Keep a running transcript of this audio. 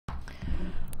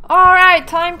Alright,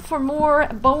 time for more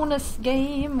bonus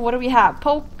game. What do we have?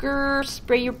 Poker,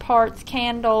 spray your parts,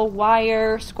 candle,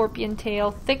 wire, scorpion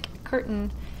tail, thick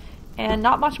curtain, and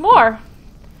not much more.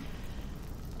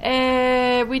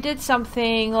 We did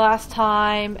something last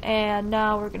time, and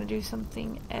now we're gonna do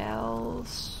something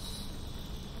else.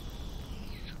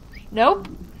 Nope.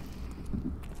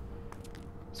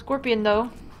 Scorpion, though.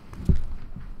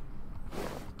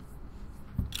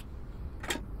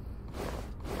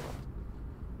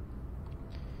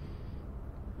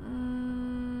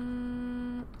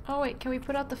 Oh wait, can we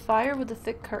put out the fire with the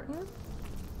thick curtain?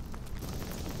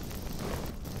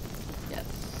 Yes.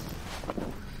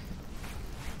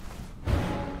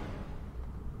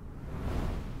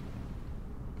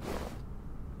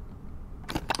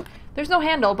 There's no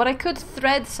handle, but I could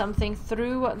thread something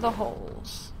through the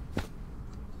holes.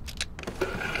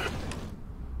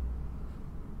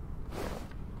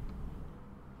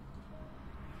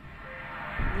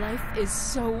 Life is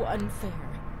so unfair.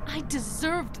 I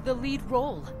deserved the lead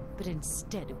role, but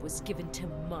instead it was given to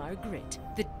Margaret,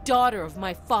 the daughter of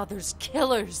my father's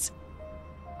killers.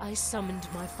 I summoned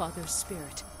my father's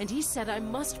spirit, and he said I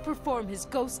must perform his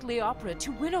ghostly opera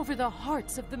to win over the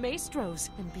hearts of the maestros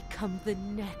and become the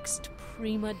next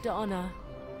prima donna.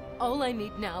 All I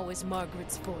need now is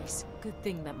Margaret's voice. Good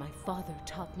thing that my father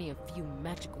taught me a few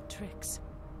magical tricks.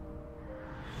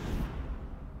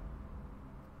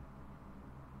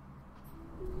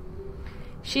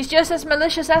 She's just as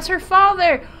malicious as her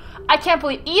father. I can't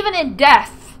believe, even in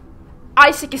death,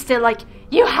 Isaac is still like,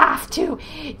 you have to.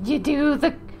 You do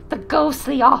the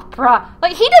ghostly opera.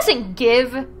 Like, he doesn't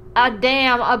give a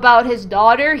damn about his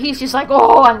daughter. He's just like,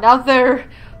 oh,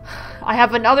 I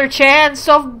have another chance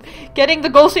of getting the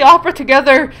ghostly opera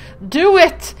together. Do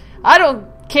it. I don't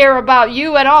care about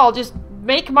you at all. Just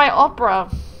make my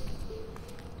opera.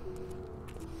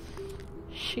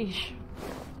 Sheesh.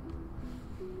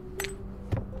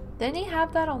 Didn't he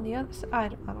have that on the other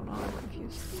side? I don't know. I'm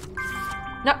confused.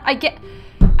 No,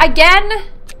 again?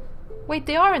 Wait,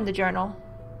 they are in the journal.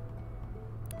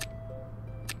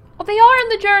 Oh, they are in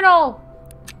the journal!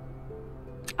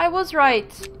 I was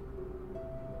right.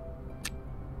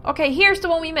 Okay, here's the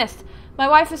one we missed. My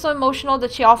wife is so emotional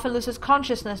that she often loses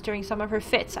consciousness during some of her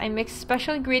fits. I mix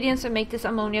special ingredients and make this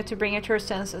ammonia to bring her to her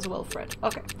senses, Wilfred.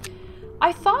 Okay.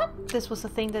 I thought this was a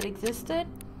thing that existed.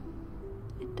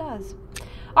 It does.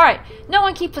 Alright, no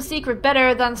one keeps a secret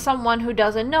better than someone who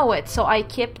doesn't know it, so I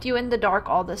kept you in the dark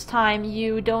all this time.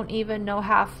 You don't even know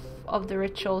half of the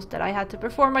rituals that I had to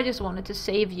perform. I just wanted to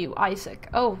save you, Isaac.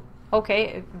 Oh,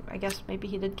 okay. I guess maybe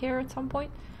he did care at some point.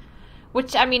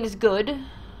 Which, I mean, is good.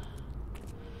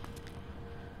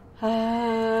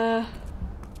 Wait,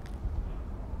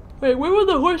 where were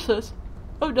the horses?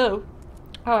 Oh, no.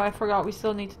 Oh, I forgot. We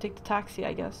still need to take the taxi,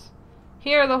 I guess.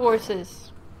 Here are the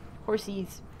horses.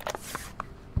 Horsies.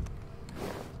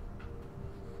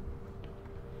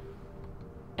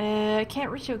 I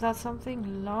can't reach it without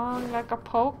something long like a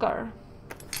poker.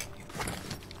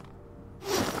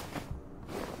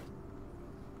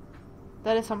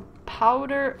 That is some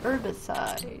powder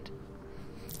herbicide.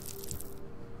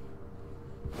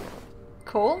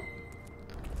 Cool.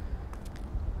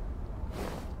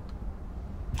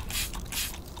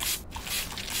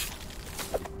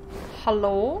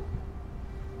 Hello?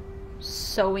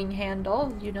 Sewing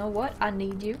handle. You know what? I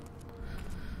need you.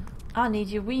 I need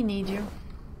you. We need you.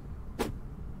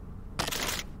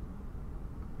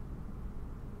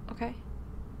 Okay.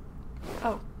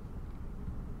 Oh.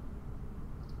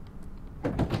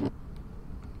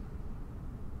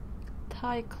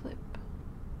 Tie clip.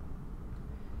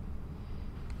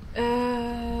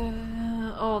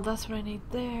 Oh, that's what I need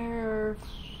there.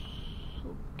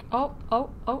 Oh.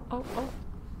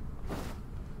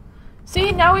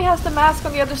 See, now he has the mask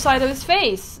on the other side of his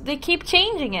face. They keep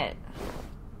changing it.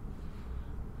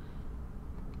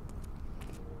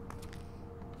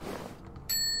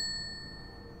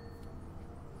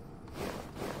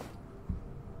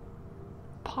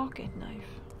 Pocket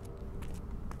knife.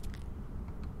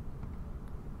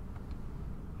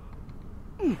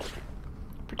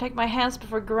 Protect my hands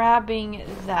before grabbing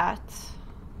that.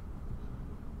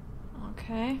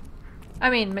 Okay. I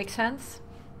mean, makes sense.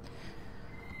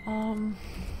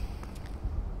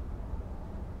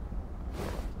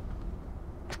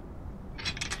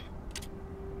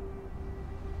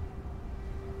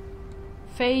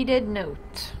 Faded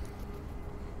note.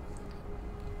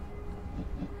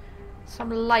 Some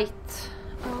light.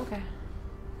 Oh, okay.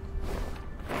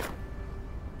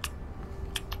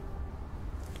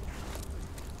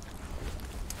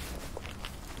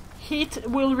 Heat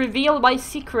will reveal my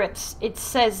secrets. It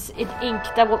says in ink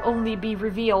that will only be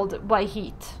revealed by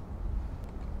heat.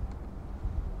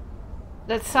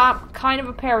 That's kind of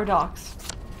a paradox.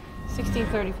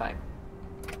 1635.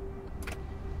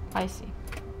 I see.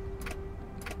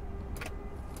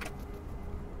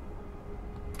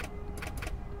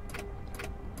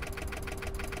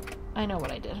 I know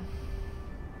what I did.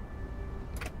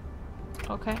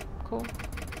 Okay, cool.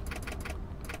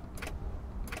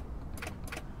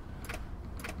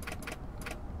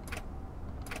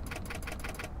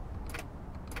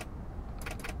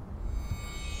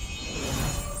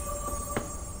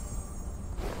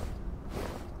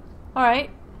 Alright.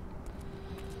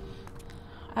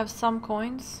 I have some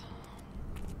coins.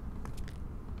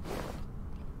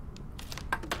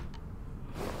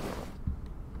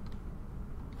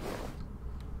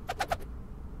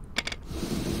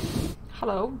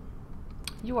 Hello.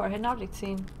 You are hidden object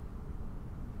scene.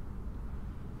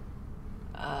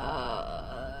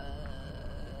 I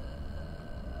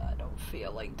don't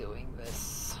feel like doing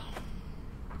this.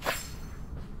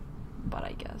 But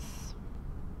I guess.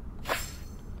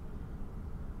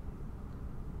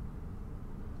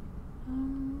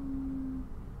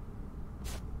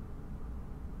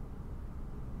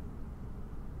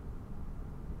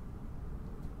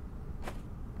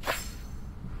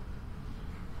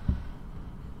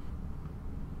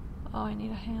 Oh, I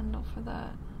need a handle for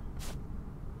that.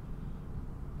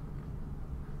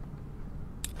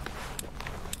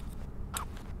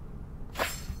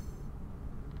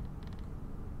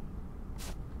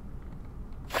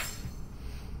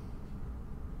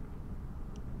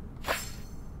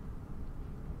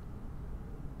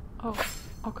 Oh,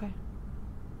 okay.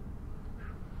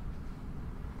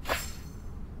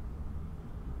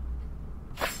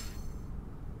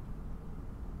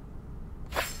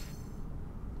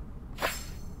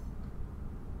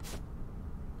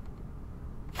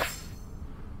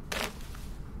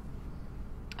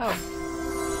 Oh.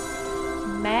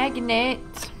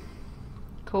 Magnet.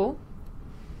 Cool.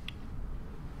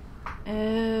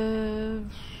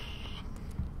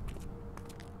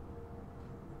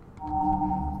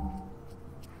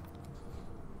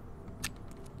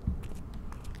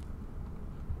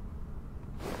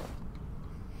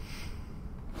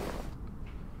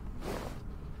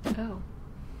 Oh.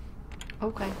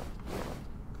 Okay.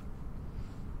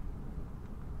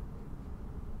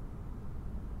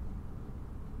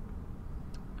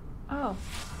 Oh.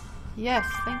 Yes,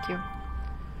 thank you.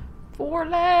 4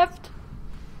 left.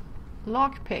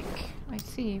 Lockpick. I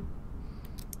see.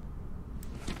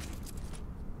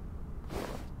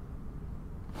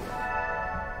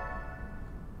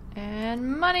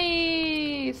 And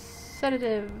money!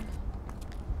 Sedative.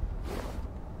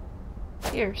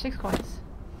 Here, 6 coins.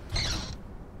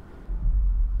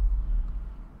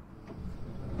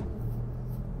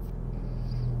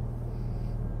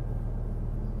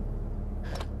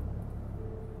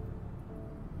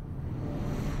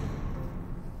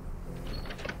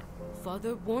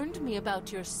 Father warned me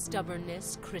about your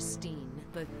stubbornness, Christine,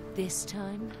 but this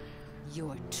time,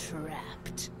 you're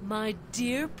trapped. My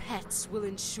dear pets will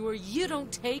ensure you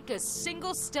don't take a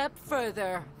single step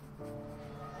further.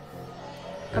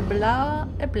 Blah,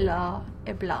 blah,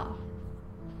 blah.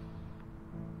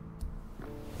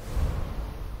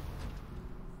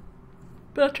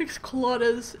 Belatrix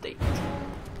Claudia's date.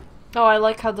 Oh, I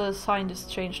like how the sign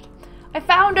just changed. I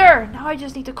found her! Now I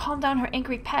just need to calm down her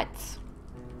angry pets.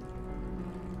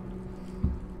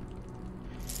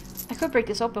 I could break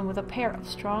this open with a pair of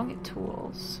strong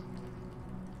tools.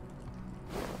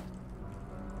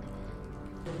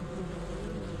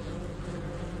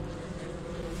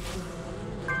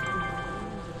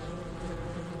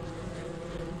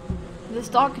 This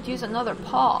dog could use another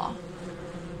paw.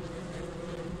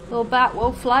 Little bat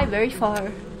won't fly very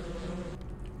far.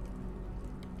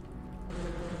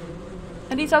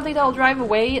 I need something that will drive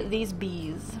away these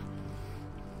bees.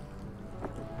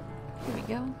 Here we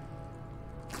go.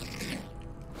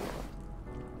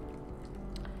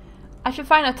 I should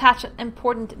find and attach an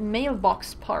important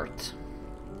mailbox part.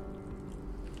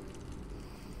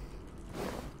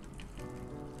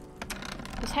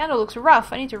 This handle looks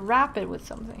rough. I need to wrap it with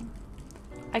something.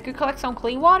 I could collect some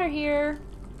clean water here.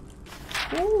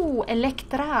 Ooh,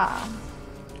 Electra.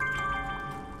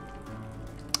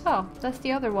 Oh, that's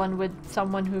the other one with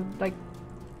someone who, like,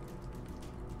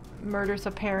 murders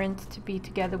a parent to be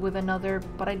together with another,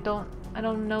 but I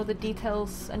don't know the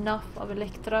details enough of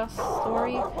Electra's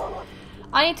story.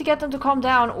 I need to get them to calm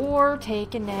down or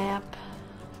take a nap.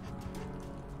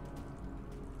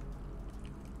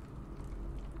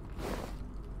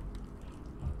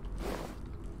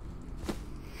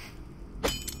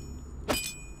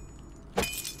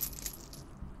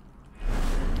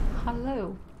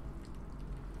 Hello.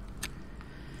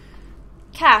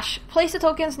 Cache. Place the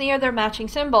tokens near their matching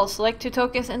symbols. Select 2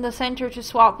 tokens in the center to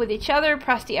swap with each other.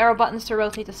 Press the arrow buttons to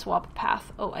rotate the swap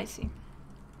path. Oh, I see.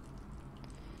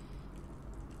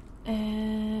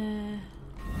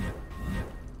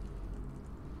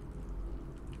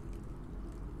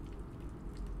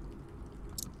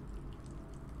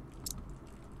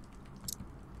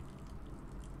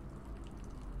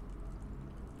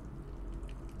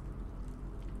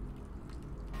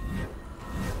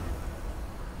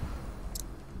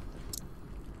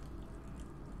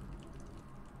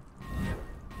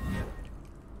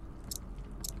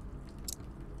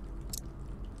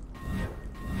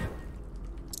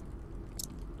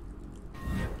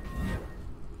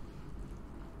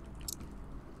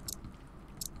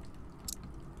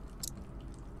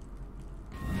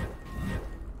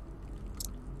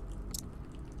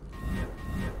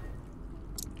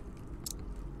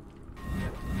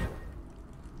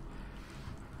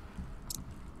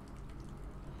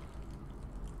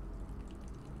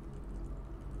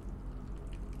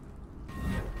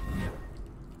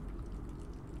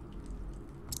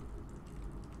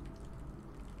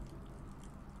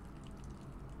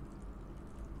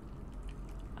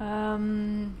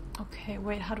 Okay,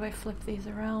 wait, how do I flip these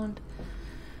around?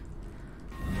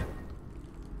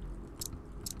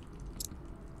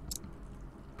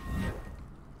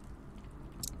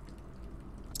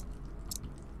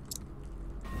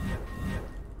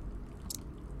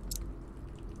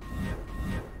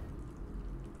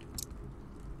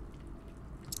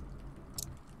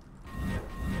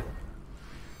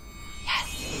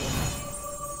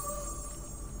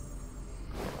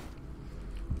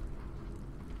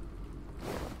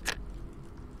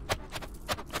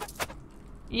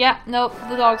 Yeah, nope,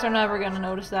 the dogs are never gonna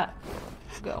notice that.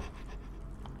 Go.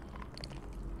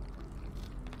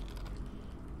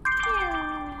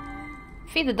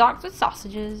 Feed the dogs with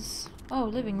sausages. Oh,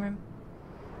 living room.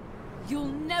 You'll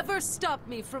never stop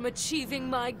me from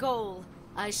achieving my goal.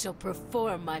 I shall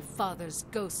perform my father's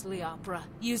ghostly opera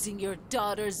using your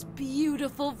daughter's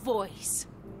beautiful voice.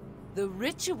 The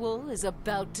ritual is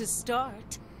about to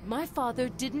start. My father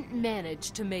didn't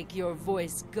manage to make your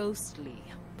voice ghostly,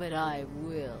 but I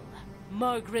will.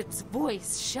 Margaret's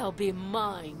voice shall be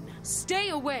mine. Stay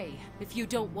away if you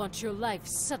don't want your life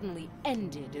suddenly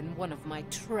ended in one of my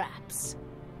traps.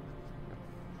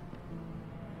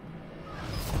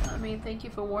 I mean, thank you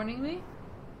for warning me.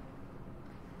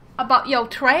 About your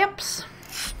traps?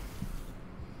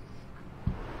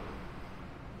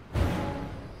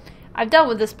 I've dealt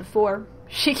with this before.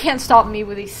 She can't stop me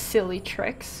with these silly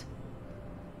tricks.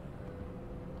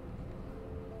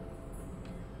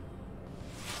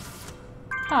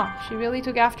 Huh, she really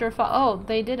took after a oh,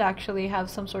 they did actually have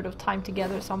some sort of time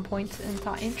together at some point in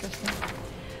time. Interesting.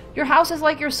 Your house is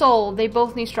like your soul. They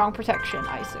both need strong protection,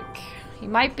 Isaac. You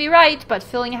might be right, but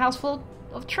filling a house full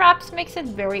of traps makes it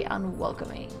very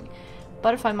unwelcoming.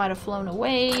 Butterfly might have flown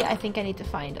away. I think I need to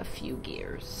find a few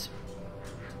gears.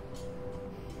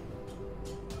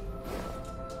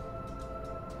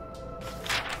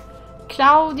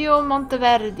 Claudio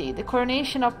Monteverdi, The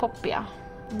Coronation of Poppia.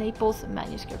 Naples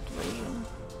manuscript version.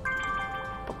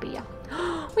 Poppia.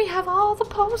 We have all the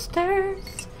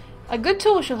posters! A good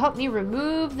tool should help me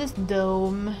remove this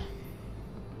dome.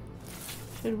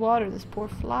 Should water this poor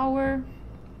flower.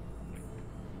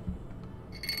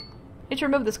 Need to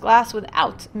remove this glass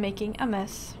without making a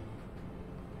mess.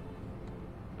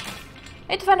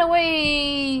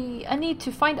 I need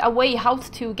to find a way how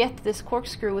to get this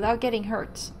corkscrew without getting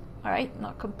hurt. Alright,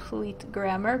 not complete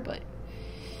grammar, but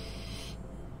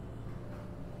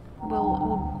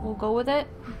we'll go with it.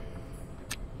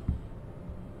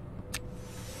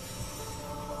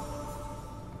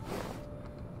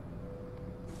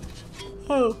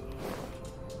 Oh.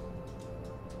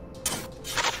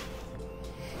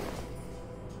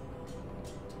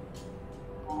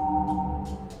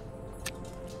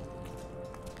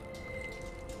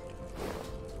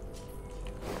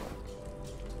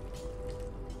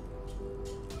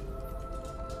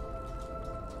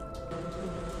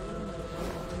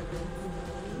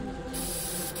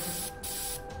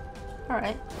 All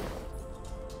right.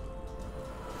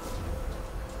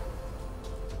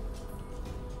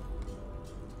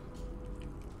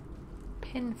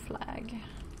 Pin flag.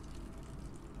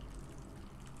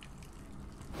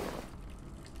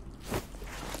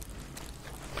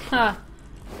 Huh.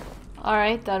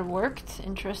 Alright, that worked.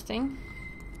 Interesting.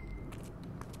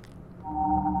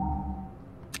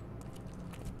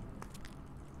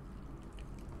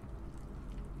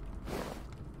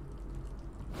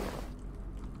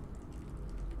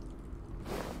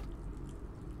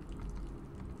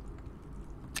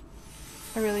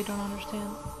 I really don't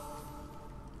understand.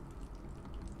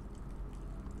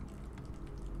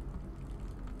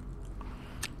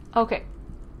 Okay.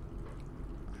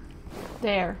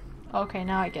 There. Okay,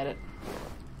 now I get it.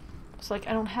 It's like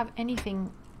I don't have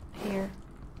anything here.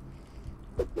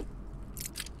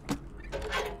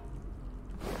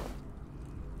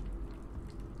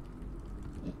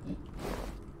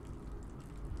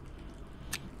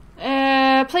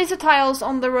 Place the tiles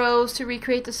on the rows to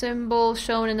recreate the symbol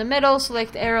shown in the middle.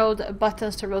 Select arrowed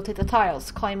buttons to rotate the tiles,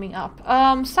 climbing up.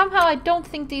 Somehow I don't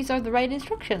think these are the right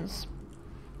instructions.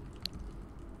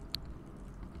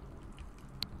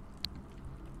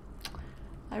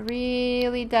 I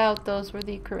really doubt those were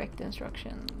the correct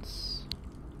instructions.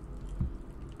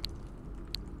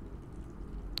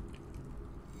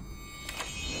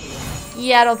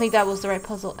 Yeah, I don't think that was the right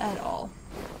puzzle at all.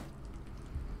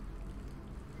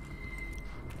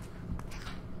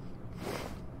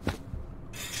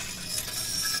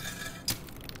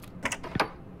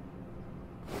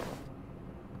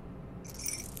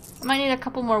 I might need a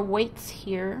couple more weights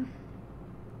here.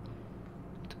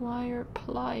 Wire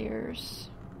pliers.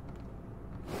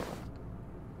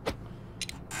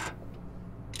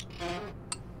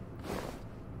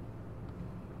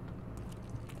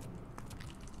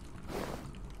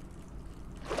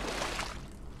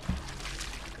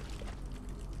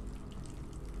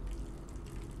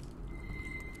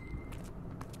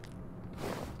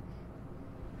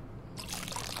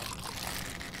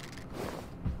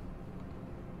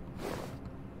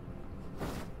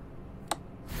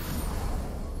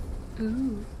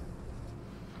 Ooh.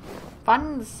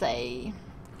 Fancy.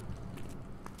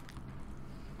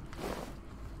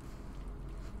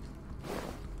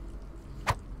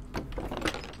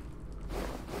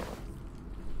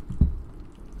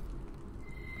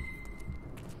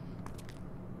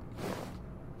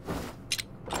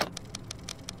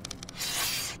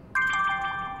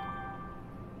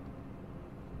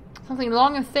 Something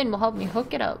long and thin will help me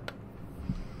hook it up.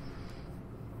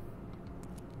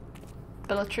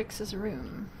 Belatrix's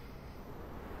room.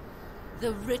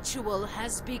 The ritual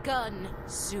has begun.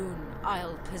 Soon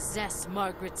I'll possess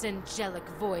Margaret's angelic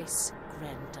voice.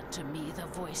 Grant unto me the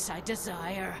voice I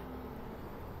desire.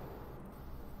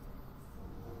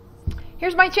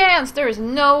 Here's my chance! There is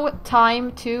no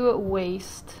time to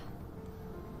waste.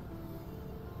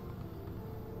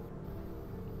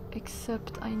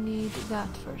 Except I need that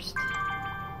first.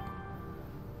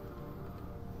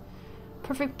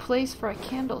 Perfect place for a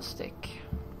candlestick.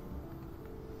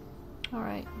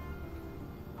 Alright.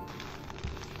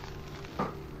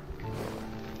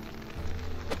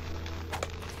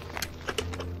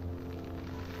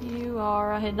 You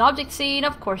are a hidden object scene,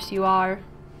 of course you are.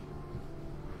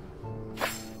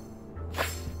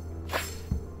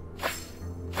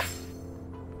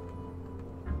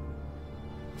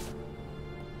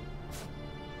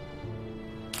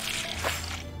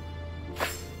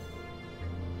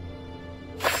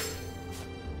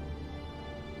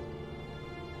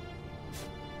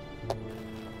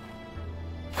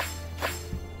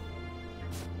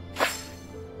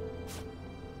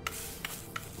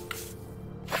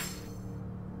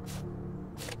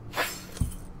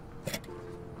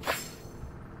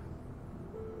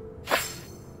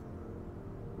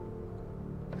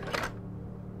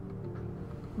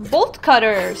 Bolt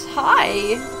cutters!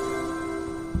 Hi!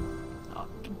 Oh,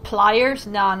 pliers?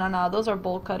 No. Those are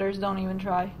bolt cutters. Don't even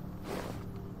try.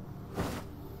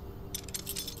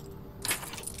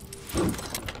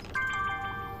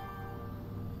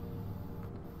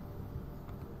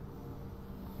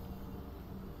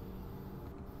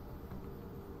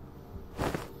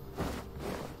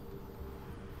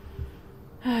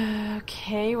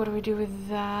 Okay, what do we do with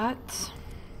that?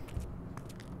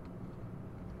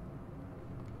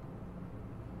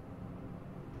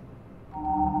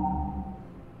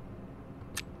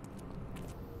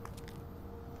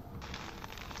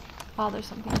 Oh, there's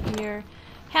something here.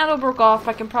 Handle broke off.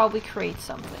 I can probably create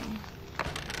something.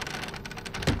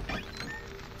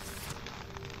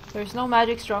 There's no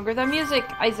magic stronger than music,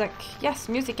 Isaac. Yes,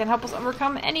 music can help us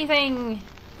overcome anything.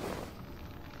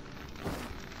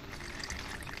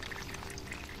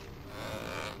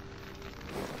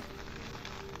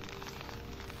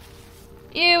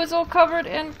 Ew, it's all covered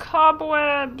in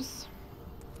cobwebs.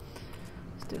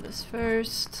 Let's do this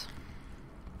first.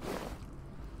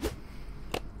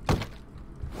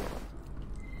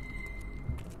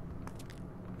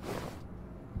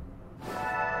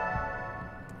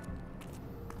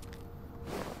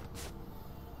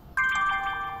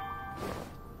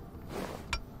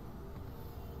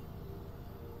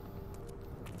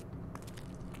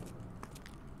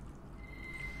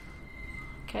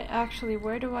 Okay, actually,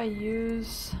 where do I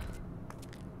use...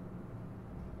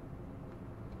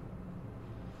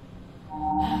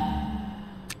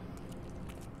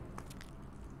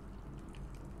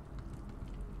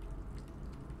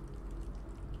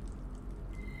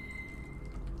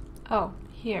 Oh,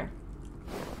 here.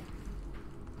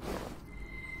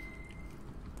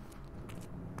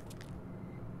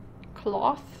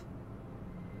 Cloth?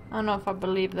 I don't know if I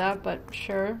believe that, but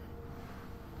sure.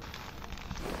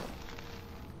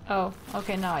 Oh,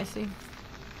 okay, now I see.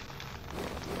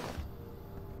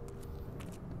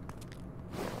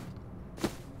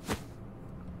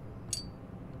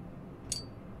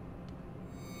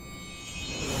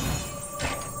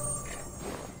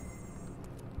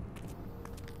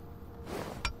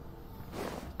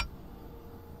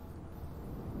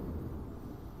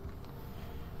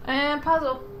 And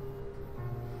puzzle.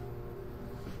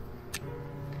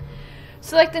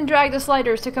 Select and drag the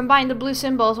sliders to combine the blue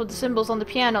symbols with the symbols on the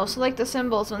piano. Select the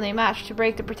symbols when they match to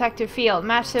break the protective field.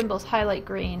 Match symbols, highlight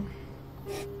green.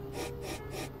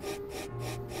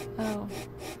 Oh.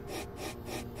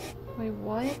 Wait,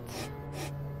 what?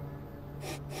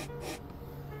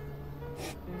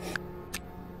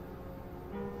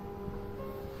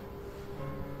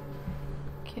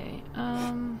 Okay,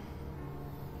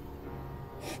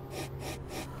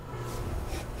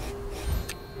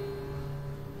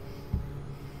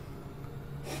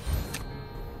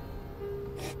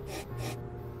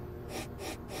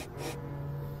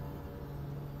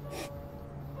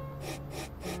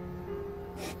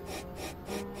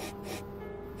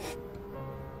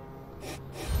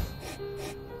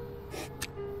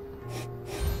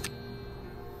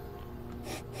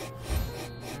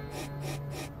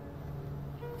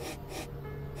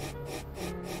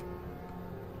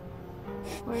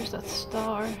 where's that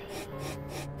star?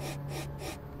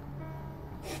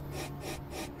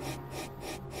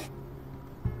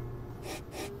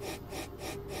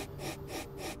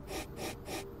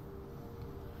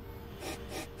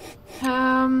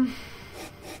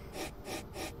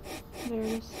 There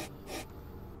it is.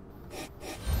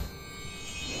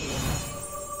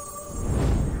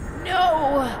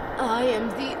 No! I am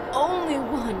the only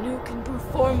one who can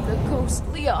perform the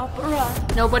ghostly opera.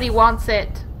 Nobody wants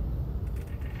it.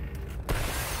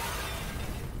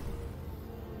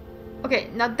 Okay,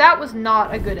 now that was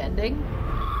not a good ending.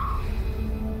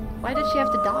 Why did she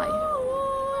have to die?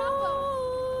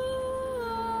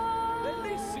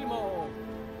 Bellissimo!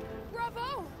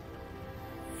 Bravo!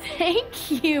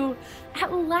 Thank you!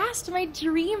 At last my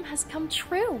dream has come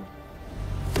true.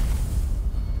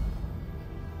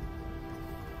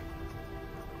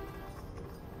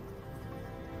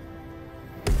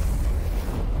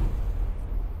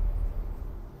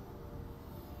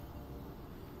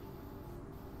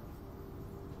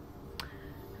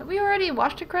 Have we already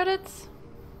watched the credits?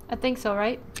 I think so,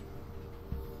 right?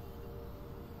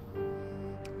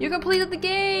 You completed the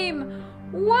game!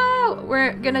 Wow!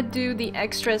 We're gonna do the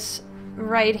extras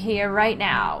right here, right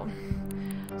now.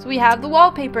 So we have the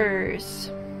wallpapers.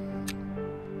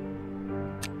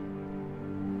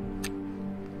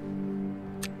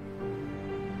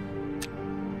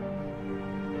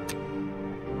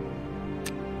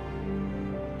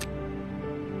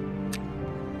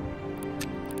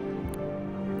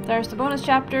 There's the bonus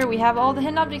chapter. We have all the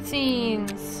hidden object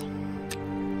scenes.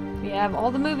 We have all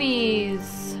the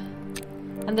movies.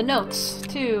 And the notes,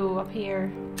 too, up here.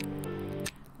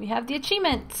 We have the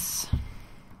achievements.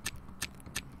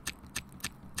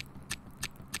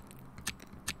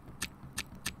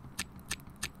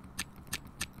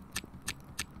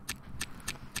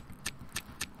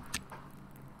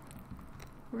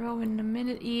 Row in a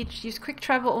minute each. Use quick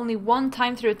travel only one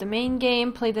time throughout the main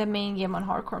game. Play the main game on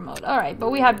hardcore mode. Alright, but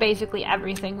we have basically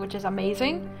everything, which is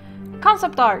amazing.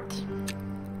 Concept art.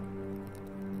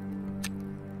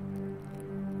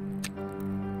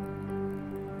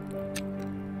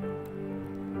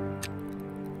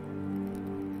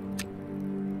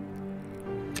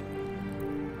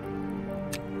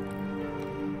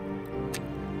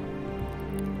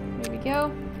 Here we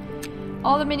go.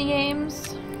 All the mini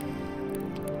games.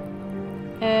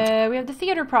 We have the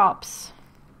theater props.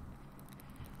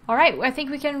 Alright, I think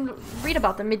we can read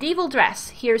about the medieval dress.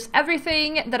 Here's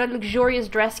everything that a luxurious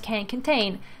dress can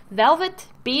contain. Velvet,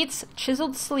 beads,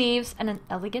 chiseled sleeves, and an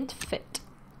elegant fit.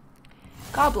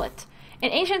 Goblet.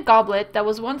 An ancient goblet that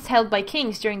was once held by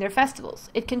kings during their festivals.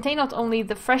 It contained not only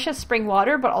the freshest spring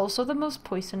water, but also the most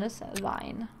poisonous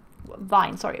wine.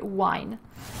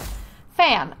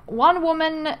 Fan. One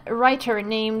woman writer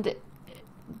named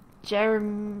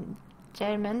Germaine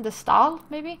de Stael,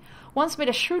 maybe, once made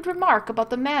a shrewd remark about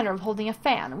the manner of holding a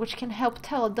fan, which can help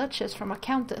tell a duchess from a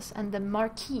countess and the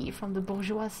marquis from the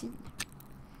bourgeoisie.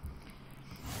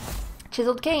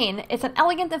 Chiseled cane. It's an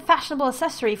elegant and fashionable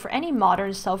accessory for any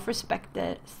modern,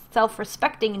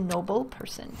 self-respecting noble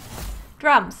person.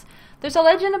 Drums. There's a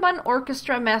legend about an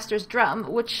orchestra master's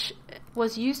drum, which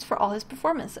was used for all his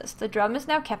performances. The drum is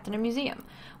now kept in a museum.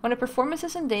 When a performance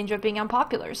is in danger of being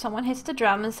unpopular, someone hits the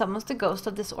drum and summons the ghost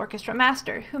of this orchestra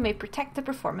master, who may protect the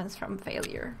performance from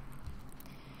failure.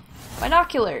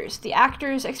 Binoculars. The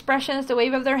actors' expressions, the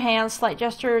wave of their hands, slight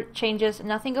gesture changes,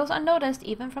 nothing goes unnoticed,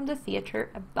 even from the theater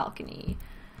balcony.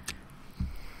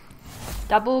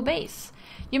 Double bass.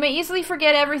 You may easily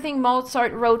forget everything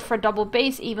Mozart wrote for double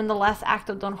bass, even the last act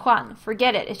of Don Juan.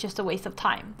 Forget it, it's just a waste of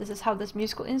time. This is how this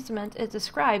musical instrument is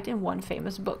described in one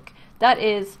famous book. That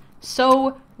is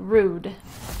so rude.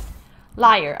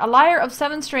 Lyre. A lyre of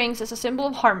 7 strings is a symbol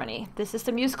of harmony. This is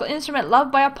the musical instrument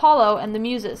loved by Apollo and the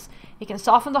Muses. It can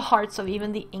soften the hearts of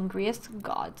even the angriest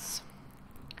gods.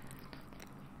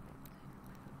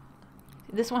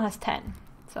 This one has 10,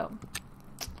 so...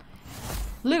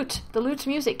 Lute. The lute's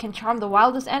music can charm the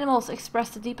wildest animals, express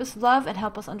the deepest love, and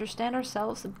help us understand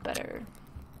ourselves better.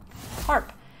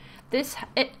 Harp.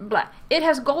 It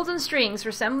has golden strings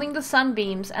resembling the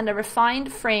sunbeams and a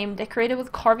refined frame decorated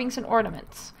with carvings and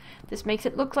ornaments. This makes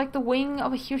it look like the wing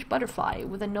of a huge butterfly,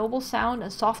 with a noble sound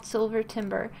and soft silver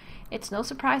timbre. It's no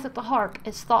surprise that the harp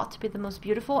is thought to be the most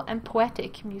beautiful and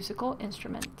poetic musical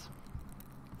instrument.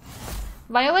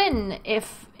 Violin.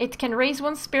 If it can raise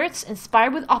one's spirits, inspire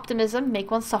with optimism,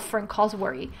 make one suffer and cause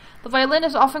worry. The violin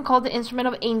is often called the instrument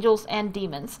of angels and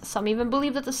demons. Some even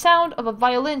believe that the sound of a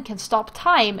violin can stop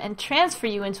time and transfer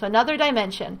you into another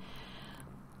dimension.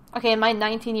 Okay, in my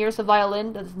 19 years of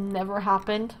violin, that's never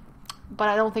happened, but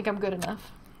I don't think I'm good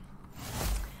enough.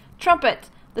 Trumpet.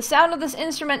 The sound of this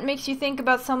instrument makes you think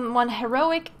about someone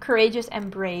heroic, courageous, and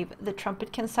brave. The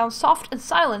trumpet can sound soft and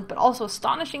silent, but also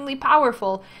astonishingly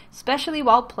powerful, especially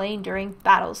while playing during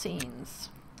battle scenes.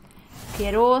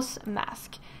 Pierrot's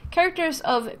mask. Characters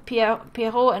of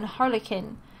Pierrot and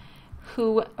Harlequin,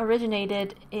 who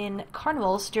originated in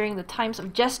carnivals during the times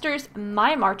of jesters,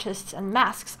 mime artists, and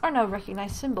masks, are now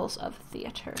recognized symbols of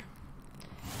theater.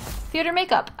 Theater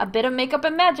makeup. A bit of makeup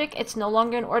and magic. It's no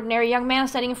longer an ordinary young man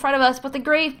standing in front of us, but the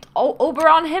great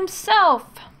Oberon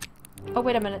himself. Oh,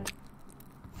 wait a minute.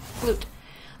 Flute.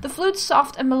 The flute's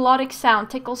soft and melodic sound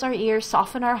tickles our ears,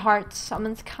 softens our hearts,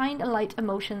 summons kind and light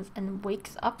emotions, and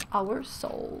wakes up our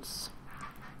souls.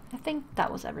 I think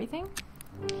that was everything.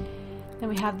 Then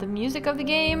we have the music of the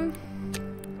game.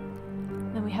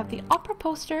 Then we have the opera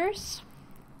posters.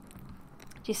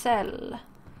 Giselle.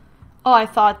 Oh, I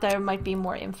thought there might be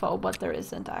more info, but there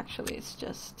isn't actually. It's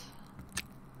just...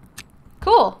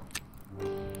 cool!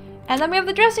 And then we have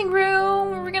the dressing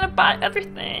room, where we're gonna buy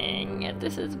everything. And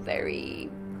this is very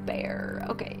bare.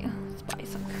 Okay, let's buy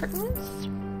some curtains.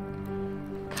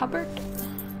 Cupboard.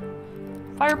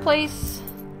 Fireplace.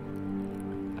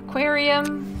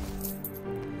 Aquarium.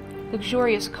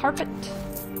 Luxurious carpet.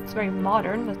 It's very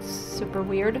modern, that's super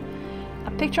weird.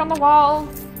 A picture on the wall.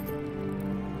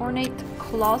 Ornate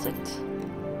closet,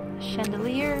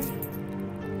 chandelier,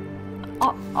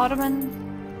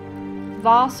 ottoman,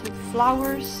 vase with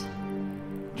flowers,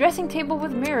 dressing table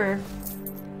with mirror,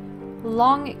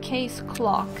 long case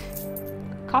clock,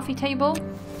 coffee table,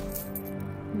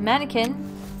 mannequin,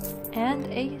 and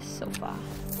a sofa.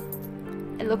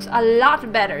 It looks a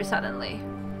lot better suddenly.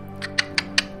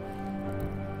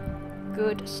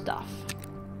 Good stuff.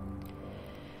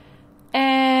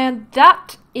 And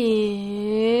that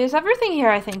is everything here,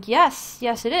 I think. Yes,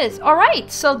 it is.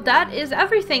 Alright, so that is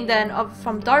everything then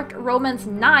from Dark Romance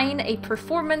 9, a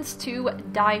performance to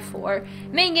die for.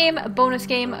 Main game, bonus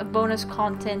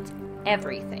content,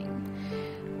 everything.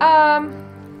 Yeah,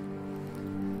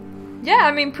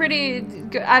 I mean, pretty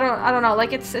good. I don't know,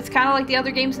 like, it's kind of like the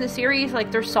other games in the series,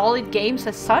 like, they're solid games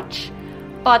as such,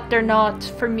 but they're not,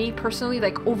 for me personally,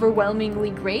 like, overwhelmingly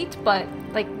great, but,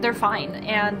 like, they're fine,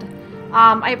 and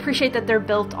I appreciate that they're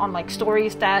built on, like,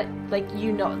 stories that, like,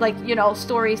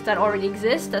 stories that already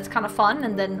exist. That's kind of fun.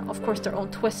 And then, of course, their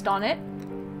own twist on it.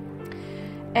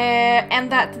 And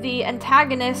that the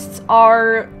antagonists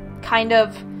are kind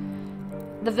of...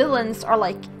 the villains are,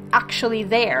 like, actually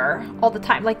there all the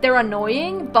time. Like, they're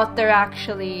annoying, but they're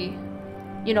actually,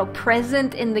 you know,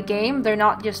 present in the game. They're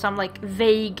not just some, like,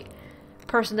 vague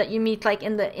person that you meet, like,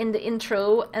 in the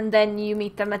intro, and then you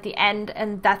meet them at the end,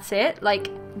 and that's it. Like,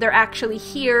 they're actually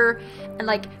here and,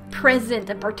 like, present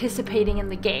and participating in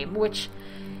the game, which,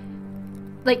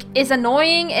 like, is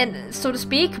annoying, and so to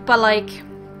speak, but, like,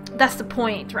 that's the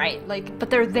point, right? Like, but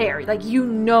they're there. Like, you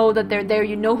know that they're there.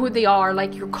 You know who they are.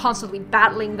 Like, you're constantly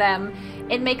battling them.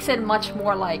 It makes it much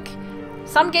more, like,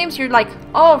 some games you're like,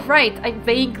 oh, right, I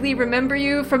vaguely remember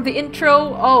you from the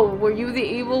intro. Oh, were you the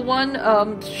evil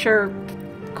one? Sure,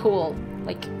 cool.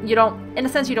 Like, you don't, in a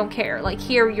sense, you don't care. Like,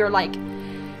 here you're like,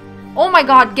 oh my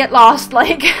god, get lost,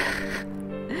 like,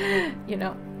 you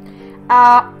know.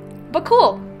 But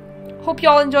cool. Hope you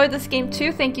all enjoyed this game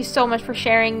too. Thank you so much for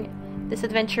sharing this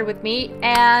adventure with me,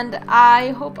 and I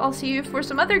hope I'll see you for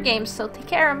some other games. So take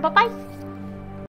care and bye-bye.